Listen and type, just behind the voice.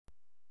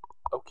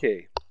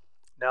Okay,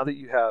 now that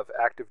you have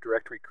Active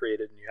Directory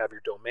created and you have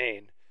your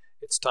domain,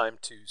 it's time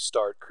to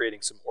start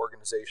creating some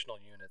organizational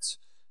units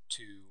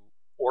to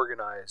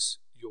organize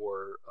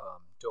your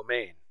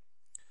domain.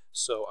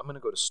 So I'm going to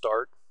go to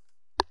Start,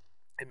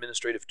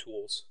 Administrative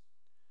Tools,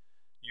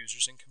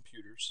 Users and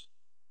Computers,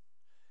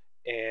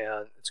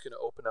 and it's going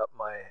to open up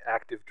my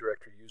Active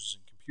Directory Users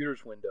and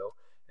Computers window,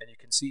 and you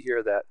can see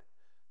here that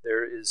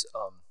there is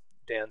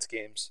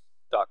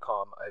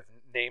dansgames.com. I've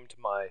named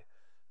my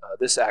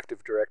this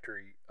Active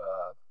Directory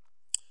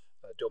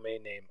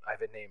domain name,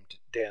 I've named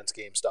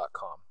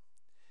dansgames.com.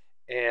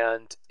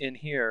 And in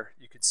here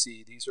you can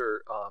see these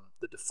are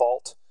the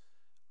default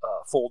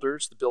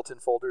folders, the built-in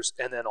folders,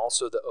 and then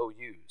also the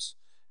OUs.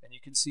 And you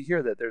can see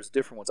here that there's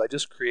different ones. I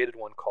just created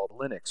one called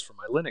Linux for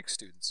my Linux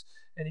students,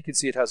 and you can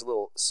see it has a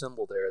little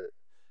symbol there that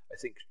I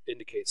think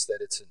indicates that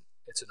it's an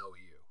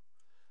OU.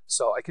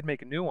 So I could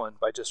make a new one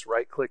by just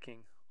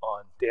right-clicking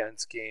on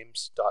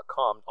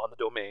dansgames.com on the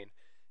domain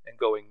and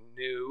going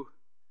New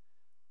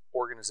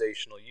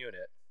Organizational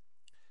Unit,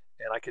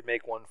 and I could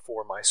make one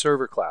for my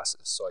server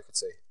classes. So I could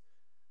say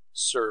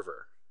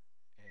Server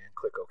and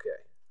click OK.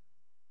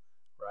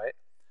 Right?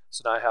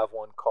 So now I have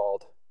one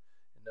called,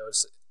 and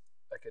notice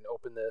I can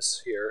open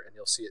this here and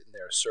you'll see it in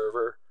there,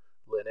 Server,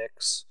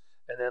 Linux,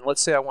 and then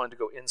let's say I wanted to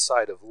go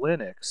inside of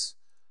Linux.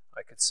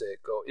 I could say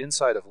go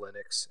inside of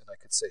Linux and I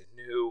could say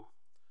New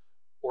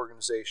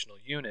Organizational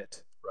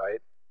Unit,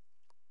 right?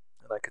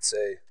 And I could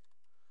say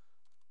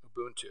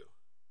Ubuntu.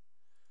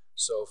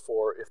 So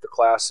for if the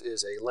class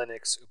is a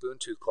Linux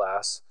Ubuntu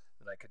class,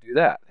 then I could do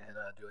that. And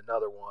I'd do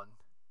another one,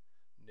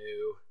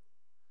 New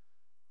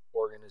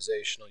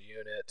Organizational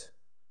Unit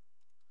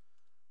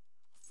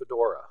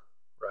Fedora,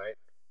 right?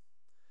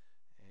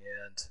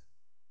 And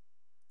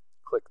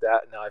click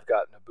that. Now I've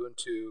got an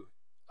Ubuntu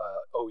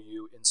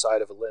OU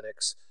inside of a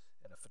Linux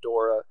and a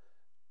Fedora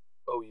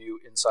OU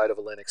inside of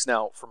a Linux.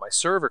 Now for my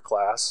server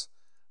class,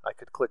 I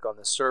could click on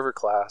this server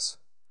class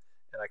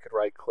and I could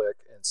right click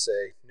and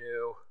say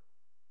New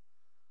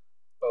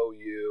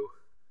OU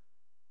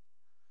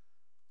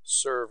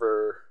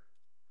Server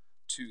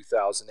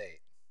 2008.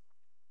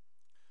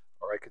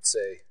 Or I could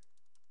say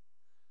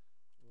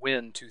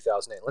Win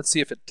 2008. Let's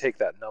see if it take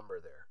that number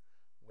there.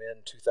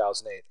 Win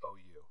 2008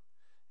 OU.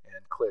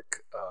 And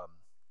click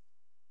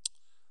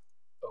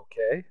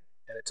OK.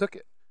 And it took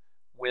it.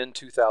 Win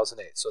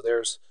 2008. So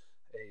there's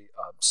a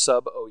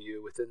sub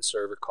OU within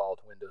server called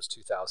Windows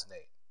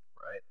 2008.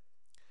 Right?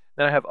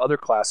 Then I have other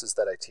classes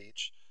that I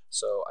teach.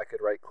 So I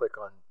could right click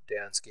on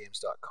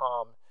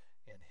dansgames.com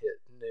and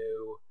hit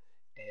New,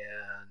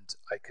 and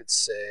I could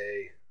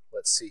say,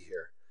 let's see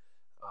here,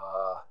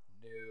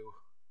 New,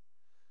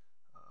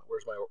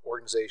 where's my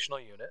organizational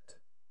unit,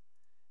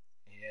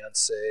 and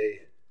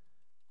say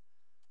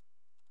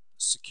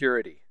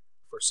Security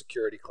for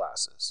security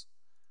classes.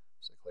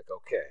 So I click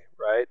OK,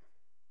 right?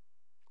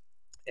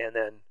 And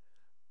then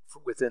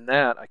within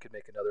that I could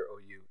make another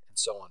OU and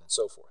so on and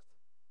so forth.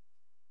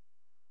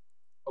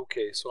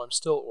 Okay, so I'm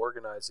still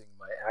organizing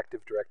my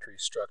Active Directory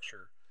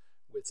structure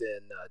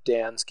within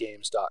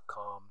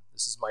dansgames.com.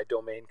 This is my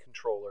domain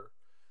controller.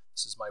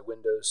 This is my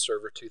Windows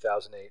Server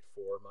 2008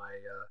 for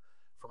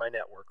my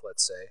network,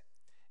 let's say.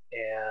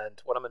 And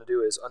what I'm going to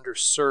do is under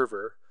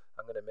Server,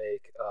 I'm going to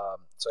make,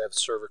 so I have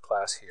Server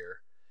class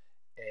here,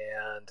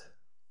 and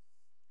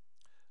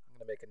I'm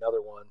going to make another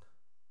one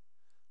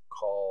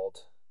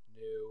called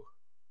New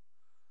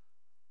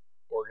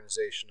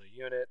Organizational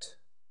Unit,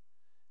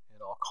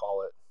 and I'll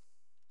call it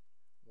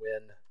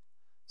Win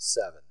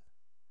 7.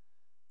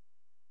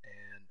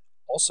 And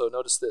also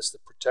notice this, the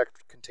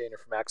protect container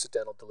from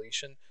accidental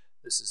deletion.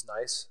 This is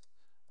nice,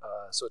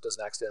 so it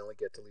doesn't accidentally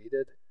get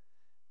deleted.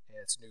 And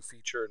it's a new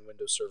feature in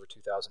Windows Server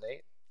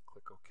 2008.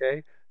 Click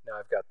OK. Now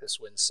I've got this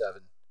Win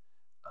 7.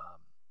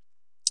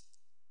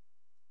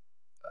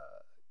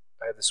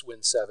 I have this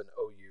Win 7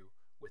 OU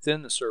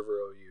within the server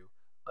OU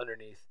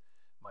underneath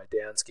my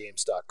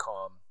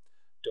dansgames.com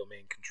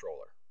domain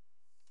controller.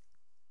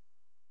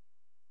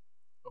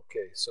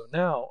 Okay, so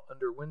now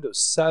under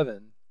Windows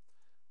 7,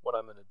 what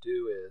I'm going to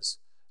do is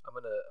I'm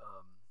going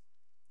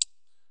to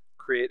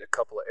create a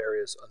couple of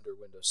areas under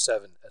Windows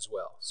 7 as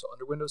well. So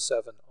under Windows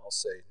 7, I'll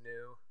say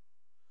New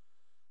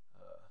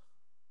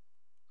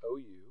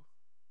OU,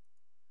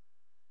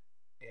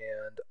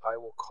 and I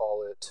will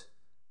call it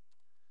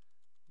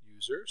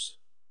Users.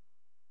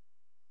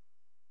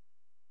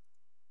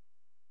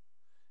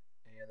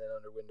 And then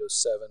under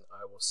Windows 7,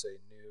 I will say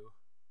New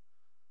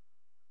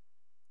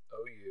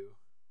OU,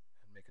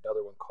 make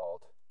another one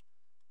called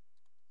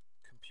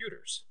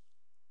Computers.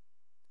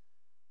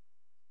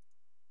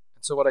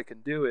 And so what I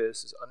can do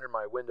is under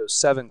my Windows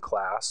 7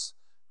 class,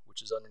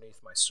 which is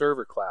underneath my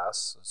server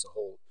class, so it's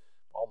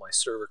all my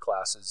server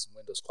classes and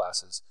Windows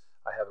classes,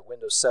 I have a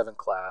Windows 7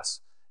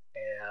 class,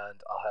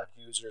 and I'll have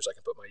users. I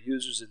can put my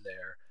users in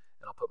there,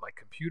 and I'll put my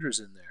computers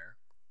in there,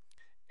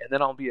 and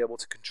then I'll be able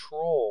to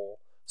control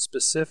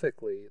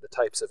specifically the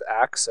types of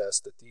access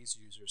that these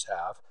users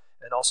have,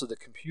 and also the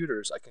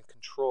computers. I can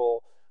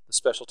control the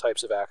special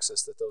types of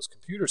access that those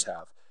computers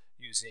have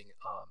using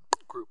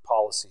group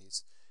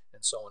policies.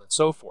 and so on and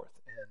so forth.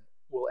 And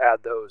we'll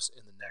add those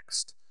in the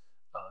next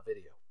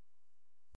video.